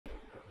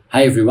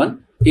Hi everyone,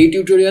 এই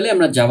টিউটোরিয়ালে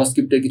আমরা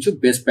জাভাস্ক্রিপ্টের কিছু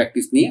বেস্ট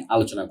প্র্যাকটিস নিয়ে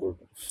আলোচনা করব।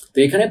 তো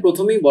এখানে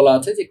প্রথমেই বলা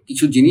আছে যে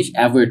কিছু জিনিস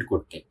অ্যাভয়েড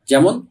করতে,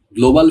 যেমন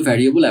গ্লোবাল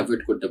ভ্যারিয়েবল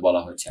অ্যাভয়েড করতে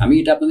বলা হয়েছে। আমি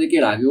এটা আপনাদেরকে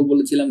এর আগেও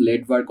বলেছিলাম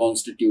লেট ভার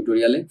কনস্ট্যান্ট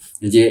টিউটোরিয়ালে,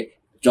 যে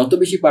যত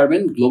বেশি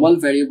পারবেন গ্লোবাল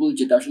ভ্যারিয়েবল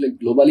যেটা আসলে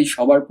গ্লোবালি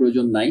সবার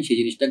প্রয়োজন নাই সেই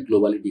জিনিসটা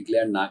গ্লোবালি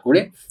ডিক্লেয়ার না করে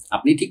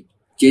আপনি ঠিক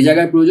যে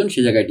জায়গায় প্রয়োজন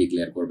সে জায়গায়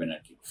ডিক্লেয়ার করবেন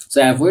আর কি। So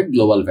avoid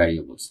global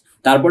variables.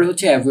 তারপরে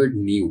হচ্ছে অ্যাভয়েড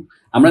নিউ।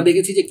 আমরা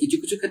দেখেছি যে কিছু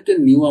কিছু ক্ষেত্রে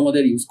নিউ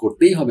আমাদের ইউজ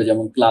করতেই হবে,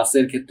 যেমন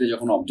ক্লাসের ক্ষেত্রে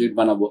যখন অবজেক্ট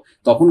বানাবো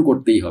তখন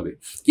করতেই হবে।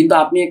 কিন্তু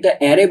আপনি একটা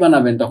অ্যারে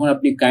বানাবেন তখন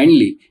আপনি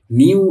কাইন্ডলি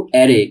নিউ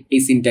অ্যারে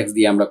এই সিনট্যাক্স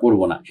দিয়ে আমরা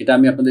করব না। সেটা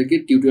আমি আপনাদেরকে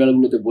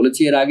টিউটোরিয়ালগুলোতে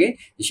বলেছি এর আগে।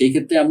 সেই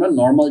ক্ষেত্রে আমরা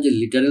নর্মাল যে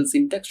লিটারাল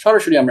সিনট্যাক্স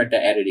সরাসরি আমরা একটা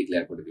অ্যারে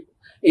ডিক্লেয়ার করে দিব,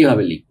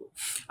 এইভাবে লিখবো।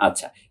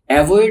 আচ্ছা,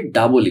 অ্যাভয়েড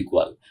ডাবল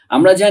ইকুয়াল।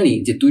 আমরা জানি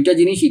যে দুইটা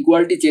জিনিস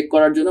ইকুয়ালিটি চেক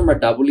করার জন্য আমরা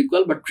ডাবল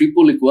ইকুয়াল বা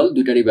ট্রিপল ইকুয়াল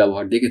দুইটারই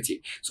ব্যবহার দেখেছি।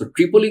 সো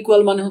ট্রিপল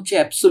ইকুয়াল মানে হচ্ছে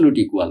অ্যাবসোলুট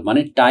ইকুয়াল,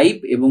 মানে টাইপ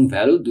এবং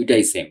ভ্যালু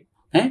দুইটাই সেম।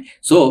 হ্যাঁ,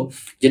 সো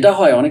যেটা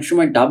হয় অনেক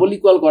সময় ডাবল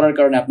ইকুয়াল করার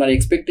কারণে আপনার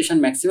এক্সপেকটেশন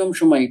ম্যাক্সিমাম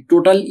সময়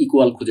টোটাল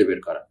ইকুয়াল খুঁজে বের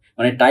করা,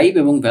 মানে টাইপ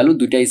এবং ভ্যালু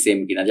দুইটাই সেম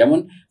কিনা। যেমন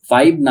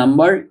 5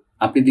 নাম্বার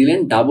আপনি দিলেন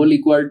ডাবল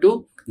ইকুয়াল টু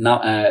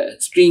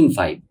স্ট্রিং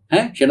 5,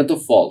 হ্যাঁ সেটা তো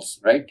ফলস,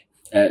 রাইট?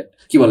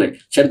 কি বলে,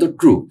 সেটা তো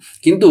ট্রু।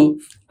 কিন্তু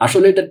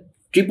আসলে এটা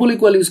ট্রিপল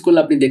ইকুয়াল ইউজ করলে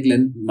আপনি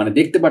দেখলেন, মানে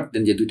দেখতে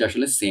পারতেন যে দুইটা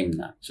আসলে সেম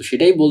না। সো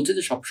সেটাই বলছে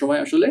যে সবসময়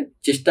আসলে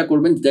চেষ্টা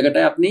করবেন যে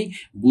জায়গাটায় আপনি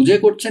বুঝে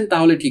করছেন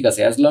তাহলে ঠিক আছে,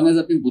 অ্যাজ লং অ্যাজ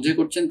আপনি বুঝে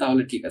করছেন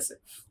তাহলে ঠিক আছে।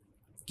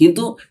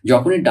 কিন্তু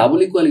যখনই ডাবল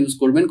ইকুয়াল ইউজ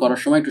করবেন করার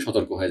সময় একটু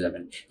সতর্ক হয়ে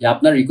যাবেন যে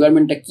আপনার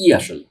রিকোয়ারমেন্টটা কি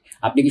আসলে।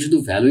 আপনি কি শুধু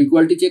ভ্যালু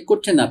ইকুয়ালিটি চেক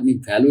করছেন না আপনি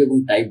ভ্যালু এবং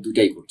টাইপ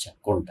দুটাই করছেন,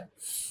 কোনটা?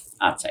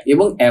 আচ্ছা,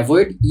 এবং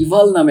অ্যাভয়েড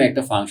ইভাল নামে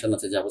একটা ফাংশন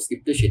আছে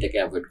জাভাস্ক্রিপ্টে, সেটাকে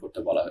অ্যাভয়েড করতে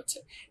বলা হচ্ছে।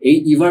 এই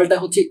ইভালটা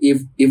হচ্ছে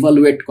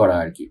ইভালুয়েট করা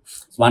আর কি,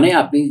 মানে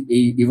আপনি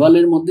এই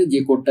ইভালের মধ্যে যে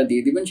কোডটা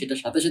দিয়ে দিবেন সেটা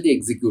সাথে সাথে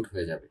এক্সিকিউট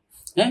হয়ে যাবে।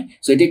 হ্যাঁ,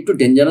 সো এটা একটু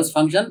ডেঞ্জারাস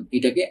ফাংশন,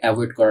 এটাকে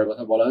অ্যাভয়েড করার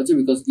কথা বলা হয়েছে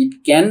because it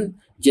can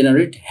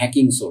generate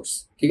hacking source.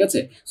 ঠিক আছে,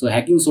 সো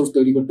হ্যাকিং সোর্স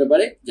তৈরি করতে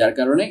পারে যার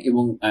কারণে,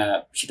 এবং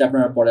সেটা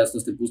আপনারা পরে আস্তে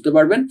আস্তে বুঝতে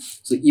পারবেন।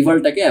 সো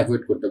ইভালটাকে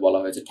অ্যাভয়েড করতে বলা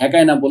হয়েছে,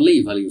 ঠেকায় না বললে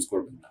ইভাল ইউজ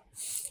করবেন না।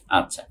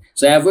 আচ্ছা,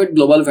 সো অ্যাভয়েড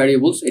গ্লোবাল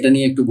ভ্যারিয়েবলস, এটা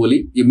নিয়ে একটু বলি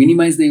যে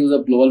minimise the use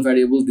of global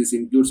variables. This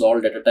includes all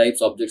data types,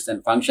 objects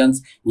and functions.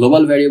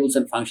 Global variables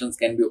and functions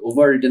can be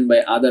over written by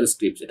other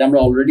scripts. এটা আমরা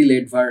অলরেডি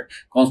লেট ভার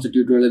constant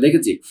টিউটোরিয়ালে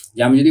দেখেছি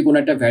যে আমি যদি কোনো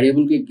একটা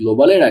ভ্যারিয়েবলকে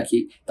গ্লোবালে রাখি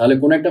তাহলে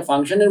কোনো একটা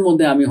ফাংশনের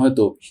মধ্যে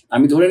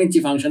আমি ধরে নিচ্ছি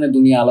ফাংশনের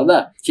দুনিয়া আলাদা,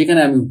 সেখানে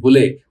আমি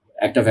ভুলে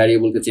একটা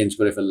ভ্যারিয়েবলকে চেঞ্জ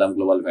করে ফেললাম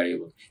গ্লোবাল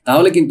ভ্যারিয়েবল,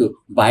 তাহলে কিন্তু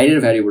বাইরের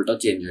ভ্যারিয়েবলটাও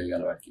চেঞ্জ হয়ে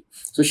গেল আর কি।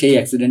 সো সেই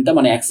অ্যাক্সিডেন্টটা,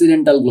 মানে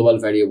অ্যাক্সিডেন্টাল গ্লোবাল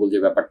ভ্যারিয়েবল যে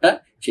ব্যাপারটা,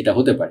 সেটা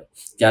হতে পারে।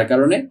 যার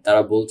কারণে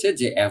তারা বলছে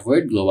যে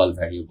avoid global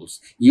variables,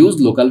 use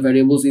local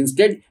variables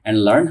instead and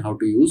learn how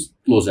to use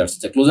ক্লোজার্স।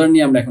 Closure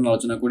নিয়ে আমরা এখন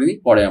আলোচনা করিনি,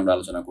 পরে আমরা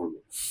আলোচনা করব।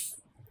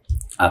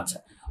 আচ্ছা,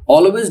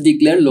 অলওয়েজ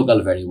ডিক্লেয়ার লোকাল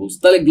ভ্যারিয়েবলস।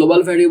 তাহলে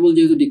গ্লোবাল ভ্যারিয়েবল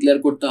যেহেতু ডিক্লেয়ার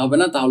করতে হবে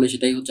না, তাহলে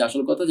সেটাই হচ্ছে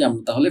আসল কথা যে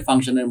আমরা তাহলে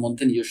ফাংশনের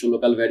মধ্যে নিজস্ব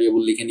লোকাল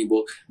ভ্যারিয়েবল লিখে নিব,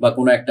 বা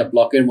কোনো একটা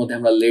ব্লকের মধ্যে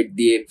আমরা লেট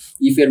দিয়ে,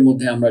 ইফের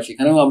মধ্যে আমরা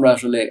সেখানেও আমরা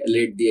আসলে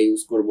লেট দিয়ে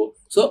ইউজ করব।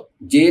 সো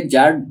যে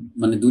যার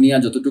মানে দুনিয়া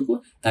যতটুকু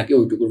থাকে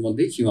ওইটুকুর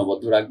মধ্যেই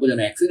সীমাবদ্ধ রাখবো, যেন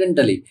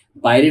অ্যাক্সিডেন্টালি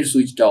বাইরের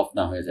সুইচটা অফ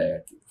না হয়ে যায়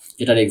আর কি।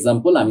 এটার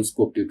এক্সাম্পল আমি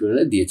স্কোপ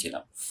টিউটোরিয়ালে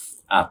দিয়েছিলাম।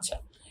 আচ্ছা,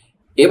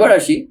 এবার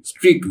আসি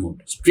strict mode.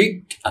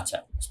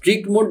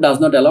 Strict mode does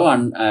not allow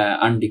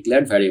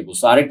আনডিক্লেয়ার্ড variable.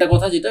 So আরেকটা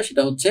কথা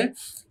সেটা হচ্ছে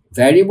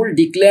ভ্যারিয়েবল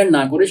ডিক্লেয়ার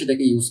না করে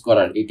সেটাকে ইউজ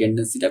করার এই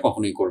টেন্ডেন্সিটা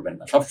কখনোই করবেন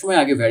না। সবসময়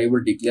আগে ভ্যারিয়েবল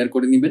ডিক্লেয়ার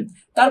করে নেবেন,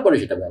 তারপরে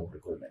সেটা ব্যবহার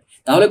করবেন,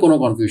 তাহলে কোনো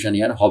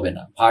কনফিউশনই আর হবে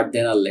না। ভার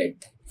দেন আর লেট।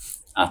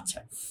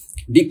 আচ্ছা,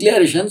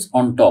 declarations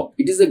on top.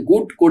 It is a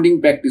good coding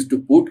practice to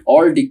put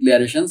all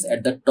declarations at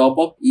the top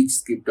of each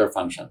script or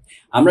function.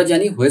 আমরা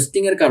জানি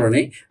হোয়েস্টিং এর কারণে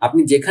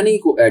আপনি যেখানেই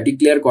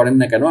ডিক্লেয়ার করেন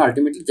না কেন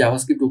আলটিমেটলি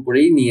জাভাস্ক্রিপ্ট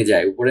উপরেই নিয়ে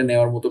যায়, উপরে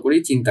নেওয়ার মতো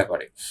করেই চিন্তা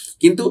করে।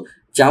 কিন্তু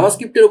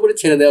জাভাস্ক্রিপ্টের উপরে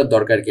ছেড়ে দেওয়ার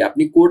দরকার কি?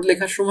 আপনি কোড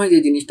লেখার সময় যে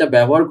জিনিসটা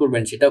ব্যবহার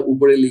করবেন সেটা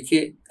উপরে লিখে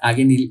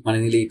আগে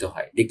নিলেই তো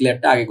হয়,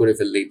 ডিক্লেয়ারটা আগে করে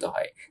ফেললেই তো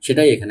হয়।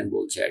 সেটাই এখানে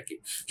বলছে আর কি।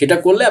 সেটা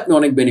করলে আপনি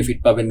অনেক বেনিফিট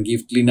পাবেন। Give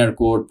cleaner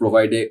code,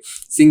 provide a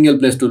single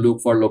place to look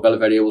for local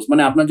variables.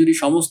 মানে আপনার যদি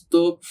সমস্ত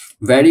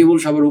ভ্যারিয়েবল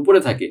সবার উপরে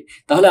থাকে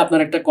তাহলে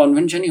আপনার একটা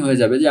কনভেনশনই হয়ে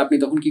যাবে যে আপনি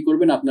তখন কি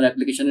করবেন, আপনার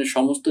অ্যাপ্লিকেশনের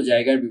সমস্ত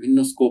জায়গার বিভিন্ন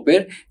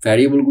স্কোপের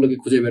ভ্যারিয়েবলগুলোকে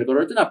খুঁজে বের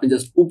করার জন্য আপনি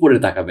জাস্ট উপরে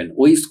তাকাবেন,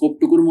 ওই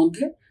স্কোপটুকুর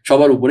মধ্যে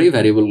সবার উপরেই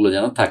ভ্যারিয়েবলগুলো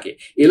যেন থাকে,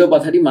 এলো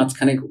পাথারি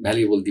মাঝখানে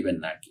ভ্যারিয়েবল দিবেন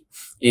না আর কি।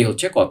 এই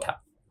হচ্ছে কথা।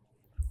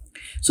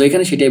 সো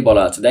এখানে সেটাই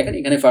বলা আছে, দেখেন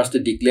এখানে ফার্স্টে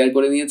ডিক্লেয়ার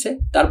করে নিয়েছে,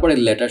 তারপরে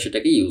লেটার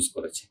সেটাকে ইউজ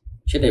করেছে,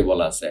 সেটাই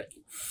বলা আছে আর কি।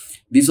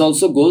 This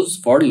also goes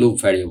for loop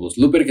variables,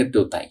 লুপের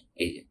ক্ষেত্রেও তাই।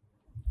 এই যে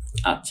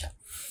আচ্ছা,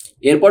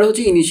 এরপরে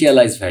হচ্ছে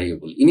initialise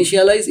variable.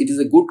 Initialise, it is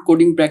a good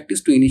coding practice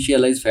to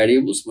initialise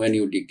variables when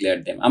you declare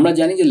them. আমরা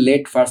জানি যে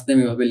লেট ফার্স্ট নেম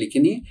এভাবে লিখে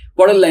নিয়ে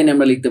পরের লাইনে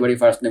আমরা লিখতে পারি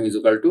first name is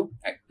equal to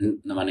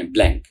মানে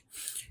ব্ল্যাঙ্ক,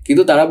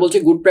 কিন্তু তারা বলছে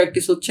গুড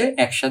প্র্যাকটিস হচ্ছে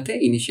একসাথে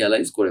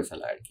ইনিশিয়ালাইজ করে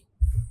ফেলা আর কি।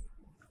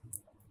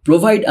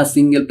 Provide a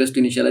single place to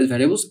initialize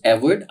variables,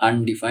 avoid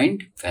undefined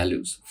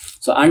values.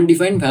 So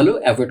undefined value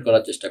avoid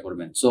করার চেষ্টা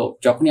করবেন। সো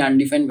যখনই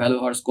undefined value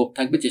হওয়ার স্কোপ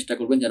থাকবে চেষ্টা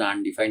করবেন যেন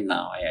undefined না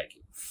হয় আর কি।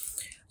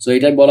 সো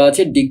এটা বলা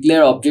আছে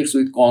ডিক্লেয়ার অবজেক্টস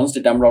উইথ কনস্ট,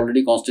 এটা আমরা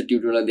অলরেডি কনস্টের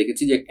টিউটোরিয়ালে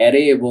দেখেছি যে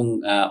অ্যারে এবং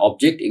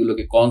অবজেক্ট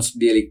এগুলোকে কনস্ট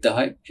দিয়ে লিখতে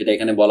হয়, সেটা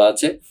এখানে বলা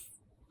আছে।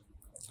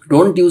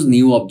 Don't use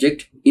new object,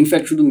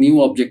 in fact শুধু নিউ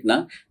অবজেক্ট না,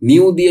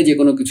 নিউ দিয়ে যে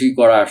কোনো কিছুই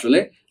করা আসলে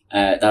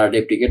তারা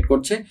ডেপ্রিকেট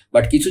করছে,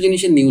 বাট কিছু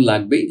জিনিসের নিউ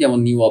লাগবেই, যেমন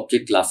নিউ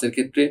অবজেক্ট ক্লাসের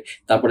ক্ষেত্রে,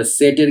 তারপরে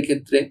সেটের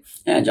ক্ষেত্রে,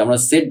 হ্যাঁ যে আমরা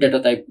সেট ডেটা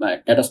টাইপ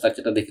ডেটা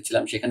স্ট্রাকচারটা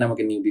দেখেছিলাম সেখানে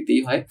আমাকে নিউ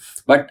দিতেই হয়,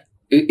 বাট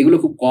এগুলো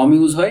খুব কম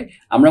ইউজ হয়।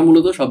 আমরা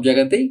মূলত সব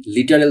জায়গাতেই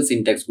লিটারাল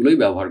সিনট্যাক্স গুলোই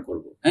ব্যবহার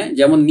করব, হ্যাঁ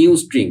যেমন নিউ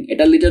স্ট্রিং,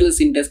 এটা লিটারাল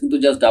সিনট্যাক্স কিন্তু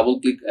জাস্ট ডাবল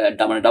ক্লিক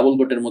মানে ডাবল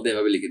কোটের মধ্যে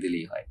এভাবে লিখে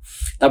দিলেই হয়।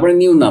 তারপরে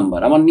নিউ নাম্বার,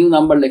 আমার নিউ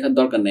নাম্বার লেখার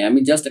দরকার নেই, আমি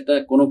জাস্ট একটা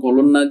কোনো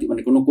কলন না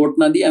মানে কোনো কোড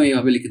না দিয়ে আমি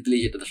এভাবে লিখে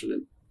দিলেই সেটা আসলে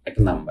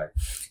একটা নাম্বার।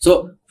 সো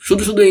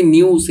শুধু শুধু এই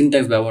নিউ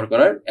সিনট্যাক্স ব্যবহার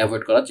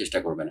অ্যাভয়েড করার চেষ্টা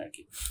করবেন আর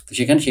কি। তো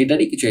সেখানে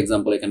সেটারই কিছু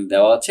এক্সাম্পল এখানে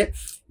দেওয়া আছে।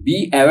 Be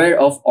aware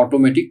of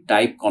automatic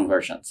type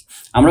conversions,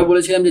 আমরা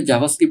বলেছিলাম যে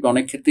জাভাস্ক্রিপ্ট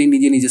অনেক ক্ষেত্রেই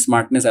নিজে নিজে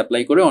স্মার্টনেস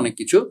অ্যাপ্লাই করে অনেক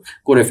কিছু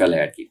করে ফেলে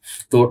আর কি,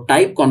 তো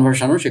টাইপ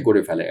কনভার্সনও সে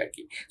করে ফেলে আর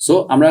কি। সো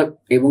আমরা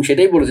এবং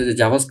সেটাই বলেছে যে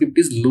জাভাস্ক্রিপ্ট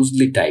ইজ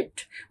লুজলি টাইপড,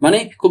 মানে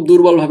খুব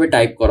দুর্বলভাবে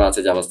টাইপ করা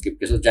আছে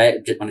জাভাস্ক্রিপ্টে। সো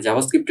মানে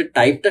জাভাস্ক্রিপ্টের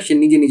টাইপটা সে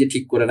নিজে নিজে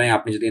ঠিক করে নেয়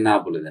আপনি যদি না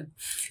বলে দেন।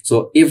 So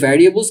A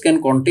variables can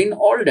contain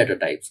all data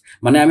types,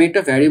 মানে আমি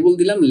একটা ভ্যারিয়েবল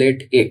দিলাম লেট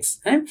এক্স,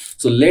 হ্যাঁ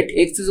so let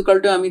x is equal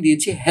to আমি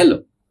দিয়েছি হ্যালো,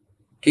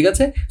 ঠিক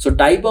আছে। সো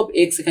টাইপ অফ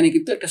এক্স এখানে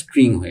কিন্তু একটা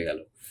স্ট্রিং হয়ে গেল,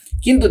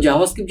 কিন্তু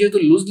জাভাস্ক্রিপ্ট যেহেতু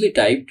লুজলি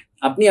টাইপড,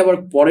 আপনি আবার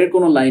পরের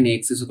কোনো লাইনে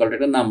এক্স ইজ ইকুয়াল টু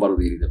একটা নাম্বারও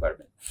দিয়ে দিতে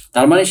পারবেন,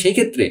 তার মানে সেই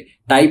ক্ষেত্রে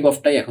টাইপ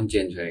অফটাই এখন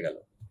চেঞ্জ হয়ে গেল।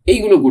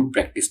 এইগুলো গুড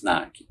প্র্যাকটিস না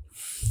আর কি।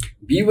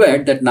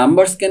 Beware that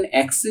numbers can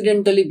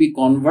accidentally be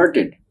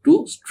converted to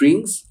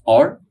strings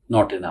or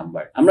not a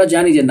number. আমরা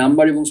জানি যে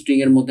নাম্বার এবং স্ট্রিং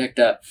এর মধ্যে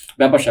একটা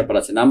ব্যাপার স্যাপার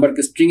আছে,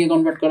 নাম্বারকে স্ট্রিং এ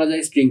কনভার্ট করা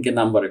যায়, স্ট্রিংকে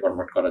নাম্বারে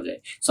কনভার্ট করা যায়।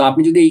 সো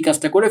আপনি যদি এই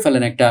কাজটা করে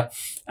ফেলেন একটা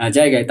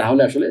জায়গায়,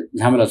 তাহলে আসলে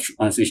ঝামেলা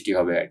সৃষ্টি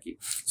হবে আর কি।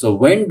 So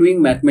when doing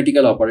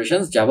mathematical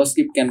operations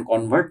JavaScript can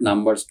convert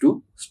numbers to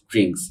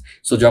strings.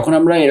 So যখন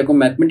আমরা এরকম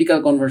ম্যাথমেটিক্যাল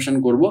কনভার্সন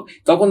করব,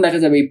 তখন দেখা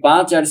যাবে এই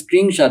 5 আর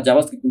স্ট্রিং 7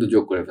 JavaScript কিন্তু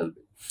যোগ করে ফেলবে।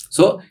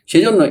 সো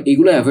সেজন্য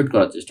এগুলো অ্যাভয়েড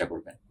করার চেষ্টা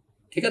করবেন,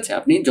 ঠিক আছে।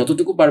 আপনি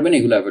যতটুকু পারবেন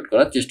এগুলো অ্যাভয়েড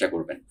করার চেষ্টা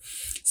করবেন।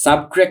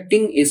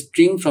 সাবট্রাক্টিং a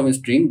string from a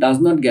string does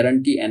not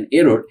guarantee an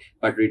error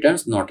but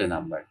Returns not a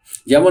number.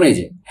 যেমন এই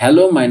যে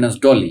হ্যালো মাইনাস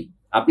ডলি,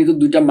 আপনি তো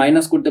দুইটা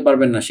মাইনাস করতে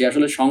পারবেন না, সে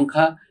আসলে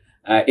সংখ্যা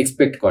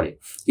এক্সপেক্ট করে,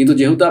 কিন্তু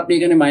যেহেতু আপনি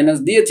এখানে মাইনাস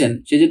দিয়েছেন,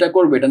 সে যেটা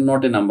করবে এটা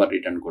নট এ নাম্বার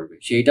রিটার্ন করবে,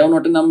 সেইটাও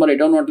নট এ নাম্বার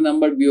এটাও নট এ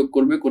নাম্বার বিয়োগ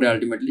করবে, করে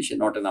ultimately say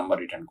not a number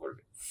return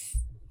করবে।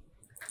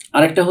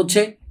 আরেকটা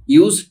হচ্ছে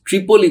ইউজ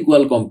ট্রিপল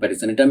ইকুয়াল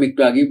কম্প্যারিজন, এটা আমি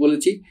একটু আগেই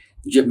বলেছি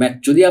যে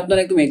যদি আপনার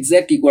একদম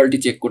এক্সাক্ট ইকুয়ালিটি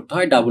চেক করতে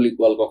হয়, ডাবল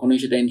ইকুয়াল কখনোই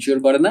সেটা এনশিওর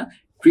করে না,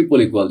 ট্রিপল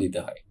ইকুয়াল দিতে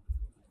হয়।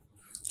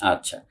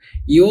 আচ্ছা,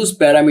 ইউজ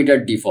প্যারামিটার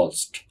ডিফল্টস,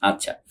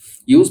 আচ্ছা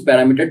ইউজ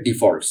প্যারামিটার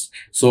ডিফল্টস।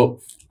 সো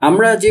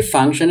আমরা যে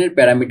ফাংশনের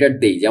প্যারামিটার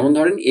দেই, যেমন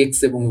ধরেন এক্স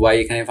এবং ওয়াই,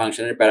 এখানে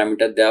ফাংশনের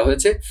প্যারামিটার দেওয়া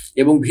হয়েছে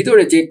এবং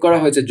ভিতরে চেক করা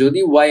হয়েছে যদি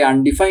ওয়াই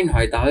আনডিফাইন্ড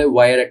হয় তাহলে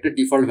ওয়াই এর একটা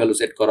ডিফল্ট ভ্যালু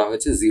সেট করা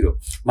হয়েছে 0,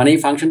 মানে এই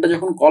ফাংশনটা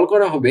যখন কল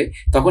করা হবে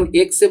তখন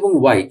এক্স এবং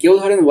ওয়াই, কেউ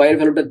ধরেন ওয়াই এর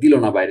ভ্যালুটা দিল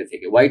না বাইরে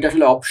থেকে, ওয়াইটা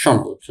আসলে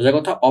অপশনাল, সোজা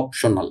কথা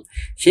অপশনাল,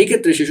 সেই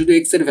ক্ষেত্রে সে শুধু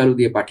এক্স এর ভ্যালু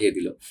দিয়ে পাঠিয়ে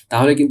দিল,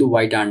 তাহলে কিন্তু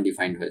ওয়াইটা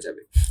আনডিফাইন্ড হয়ে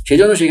যাবে।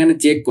 সেজন্য সেখানে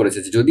চেক করেছে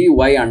যে যদি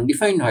ওয়াই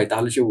আনডিফাইন্ড হয়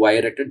তাহলে সে ওয়াই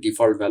এর একটা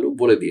ডিফল্ট ভ্যালু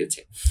বলে দিয়েছে।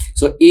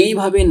 সো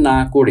এইভাবে না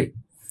করে,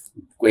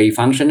 এই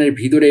ফাংশনের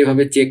ভিতরে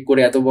এইভাবে চেক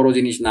করে এত বড়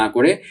জিনিস না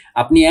করে,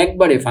 আপনি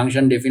একবারে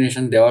ফাংশন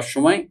ডেফিনেশন দেওয়ার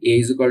সময় a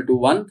is equal to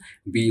 1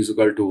 b is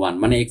equal to 1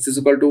 মানে x is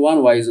equal to 1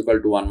 y is equal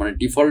to 1 মানে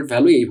ডিফল্ট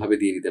ভ্যালু এইভাবে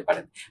দিয়ে দিতে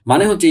পারেন।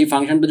 মানে হচ্ছে এই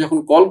ফাংশনটা যখন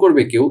কল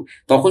করবে কেউ,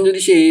 তখন যদি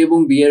সে a এবং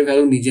b এর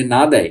ভ্যালু নিজে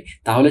না দেয়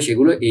তাহলে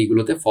সেগুলো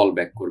এইগুলোতে ফল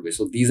ব্যাক করবে।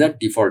 So these are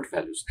default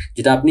values,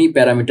 যেটা আপনি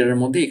প্যারামিটারের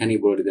মধ্যে এখানেই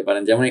বলে দিতে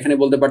পারেন। যেমন এখানে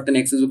বলতে পারতেন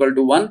x is equal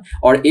to 1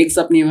 R x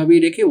আপনি এভাবেই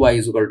রেখে y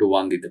is equal to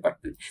 1 দিতে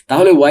পারতেন,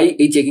 তাহলে y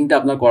এই চেকিংটা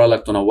আপনার করা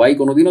লাগতো না, y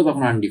কোনোদিনও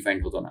তখন আনডিফাইন্ড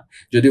হতো না।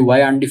 যদি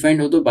ওয়াই আনডিফাইন্ড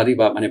হতো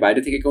মানে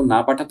বাইরে থেকে কেউ না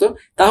পাঠাতো,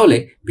 তাহলে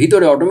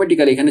ভিতরে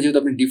অটোমেটিক্যালি এখানে যেহেতু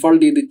আপনি ডিফল্ট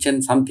দিয়ে দিচ্ছেন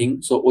সামথিং,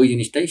 সো ওই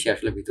জিনিসটাই সে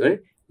আসলে ভিতরে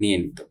নিয়ে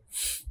নিত।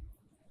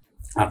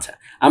 আচ্ছা,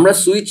 আমরা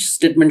সুইচ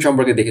স্টেটমেন্ট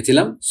সম্পর্কে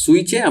দেখেছিলাম।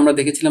 সুইচে আমরা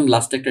দেখেছিলাম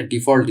লাস্টে একটা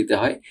ডিফল্ট দিতে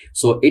হয়।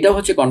 সো এটা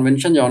হচ্ছে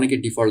কনভেনশন যে অনেকে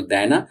ডিফল্ট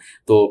দেয় না,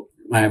 তো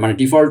মানে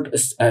ডিফল্ট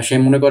সে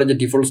মনে করে যে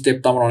ডিফল্ট স্টেপ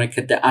তো আমার অনেক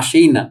ক্ষেত্রে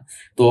আসেই না,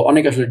 তো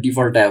অনেকে আসলে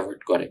ডিফল্টটা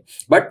অ্যাভয়েড করে,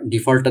 বাট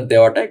ডিফল্টটা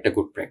দেওয়াটা একটা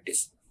গুড প্র্যাকটিস।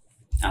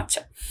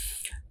 আচ্ছা,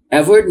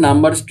 avoid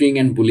number string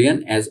and Boolean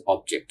as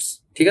objects,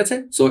 ঠিক আছে।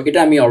 সো এটা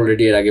আমি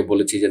অলরেডি এর আগে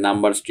বলেছি যে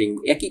নাম্বার স্ট্রিং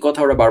একই কথা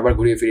ওরা বারবার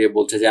ঘুরিয়ে ফিরিয়ে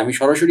বলছে যে আমি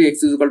সরাসরি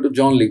এক্স ইজ ইকুয়াল টু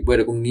জন লিখবো,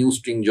 এরকম নিউ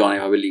স্ট্রিং জন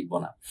এভাবে লিখবো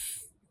না।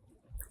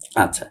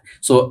 আচ্ছা,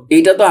 সো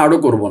এইটা তো আরো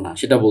করবো না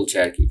সেটা বলছে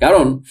আর কি,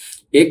 কারণ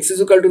x is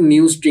equal to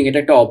new string এটা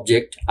একটা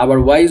অবজেক্ট, আবার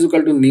Y is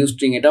equal to new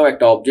string এটাও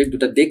একটা অবজেক্ট,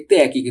 দুটা দেখতে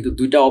একই কিন্তু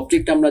দুইটা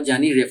অবজেক্ট আমরা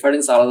জানি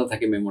রেফারেন্স আলাদা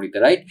থাকে মেমোরিতে,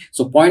 রাইট।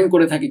 সো পয়েন্ট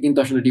করে থাকে কিন্তু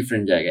আসলে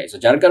ডিফারেন্ট জায়গায়, সো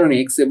যার কারণে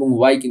এক্স এবং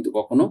ওয়াই কিন্তু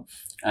কখনো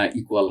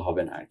ইকুয়াল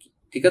হবে না আর কি,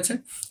 ঠিক আছে।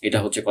 এটা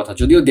হচ্ছে কথা,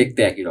 যদিও দেখতে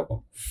একই রকম।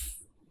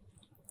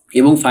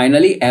 এবং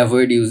ফাইনালি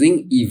অ্যাভয়েড ইউজিং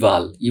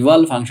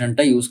ইভাল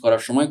ফাংশনটা ইউজ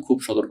করার সময় খুব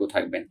সতর্ক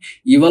থাকবেন।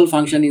 ইভাল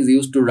function is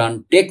use to run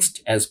text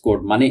as code,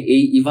 মানে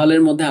এই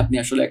ইভালের মধ্যে আপনি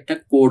আসলে একটা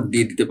কোড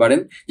দিয়ে দিতে পারেন,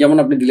 যেমন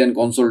আপনি দিলেন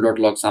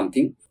console.log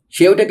সামথিং,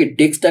 সে ওটাকে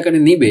টেক্সট আকারে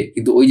নিবে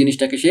কিন্তু ওই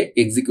জিনিসটাকে সে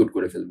এক্সিকিউট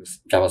করে ফেলবে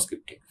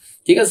জাভাস্ক্রিপ্টে।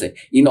 ঠিক আছে?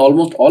 In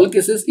almost all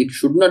cases it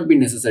should not be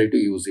necessary to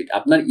use it.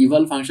 আপনার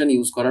ইভাল ফাংশন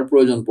ইউজ করার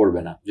প্রয়োজন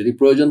পড়বে না। যদি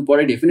প্রয়োজন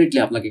পড়ে ডেফিনেটলি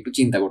আপনাকে একটু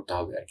চিন্তা করতে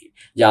হবে আর কি,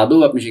 যে আদৌ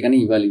আপনি সেখানে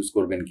ইভাল ইউজ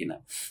করবেন কিনা।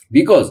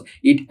 Because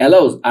it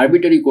allows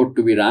arbitrary code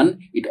two B run,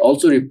 it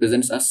also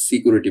represents a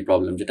security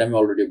problem, যেটা আমি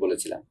অলরেডি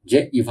বলেছিলাম যে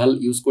ইভাল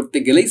ইউজ করতে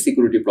গেলেই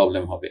সিকিউরিটি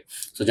প্রবলেম হবে।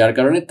 সো যার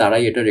কারণে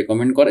তারাই এটা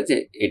রেকমেন্ড করে যে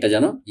এটা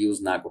যেন ইউজ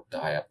না করতে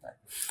হয় আপনার।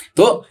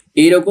 তো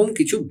এইরকম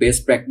কিছু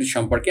বেস্ট প্র্যাকটিস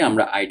সম্পর্কে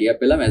আমরা আইডিয়া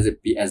পেলাম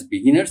অ্যাজ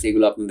বিগিনার্স।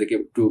 এগুলো আপনাদেরকে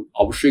একটু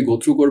অবশ্যই গো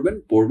থ্রু করবেন,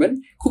 পড়বেন।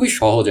 খুবই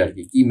সহজ আর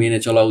কি, কি মেনে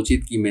চলা উচিত,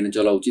 কি মেনে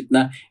চলা উচিত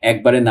না,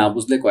 একবারে না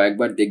বুঝলে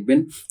কয়েকবার দেখবেন,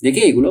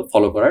 দেখে এগুলো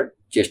ফলো করার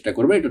চেষ্টা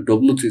করবেন। এটা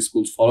W3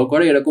 স্কুলস ফলো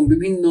করে, এরকম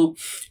বিভিন্ন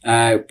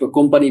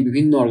কোম্পানি,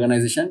 বিভিন্ন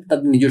অর্গানাইজেশন,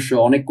 তাদের নিজস্ব,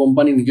 অনেক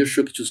কোম্পানি নিজস্ব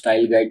কিছু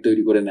স্টাইল গাইড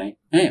তৈরি করে নেয়,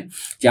 হ্যাঁ,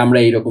 যে আমরা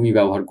এইরকমই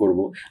ব্যবহার করব,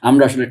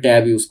 আমরা আসলে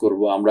ট্যাব ইউজ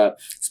করব, আমরা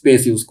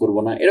স্পেস ইউজ করব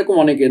না, এরকম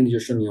অনেকের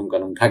নিজস্ব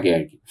নিয়মকানুন থাকে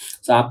আর কি।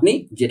 তো আপনি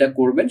যেটা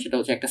করবেন সেটা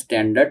হচ্ছে একটা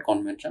স্ট্যান্ডার্ড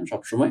কনভেনশন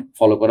সবসময়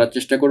ফলো করার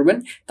চেষ্টা করবেন।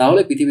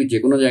 তাহলে পৃথিবীর যে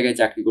কোনো জায়গায়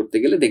চাকরি করতে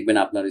গেলে দেখবেন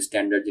আপনার ওই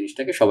স্ট্যান্ডার্ড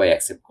জিনিসটাকে সবাই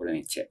অ্যাকসেপ্ট করে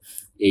নিচ্ছে।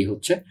 এই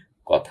হচ্ছে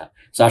কথা।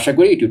 তো আশা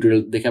করি এই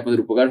টিউটোরিয়াল দেখে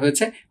আপনাদের উপকার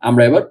হয়েছে।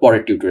 আমরা এবার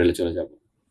পরের টিউটোরিয়ালে চলে যাব।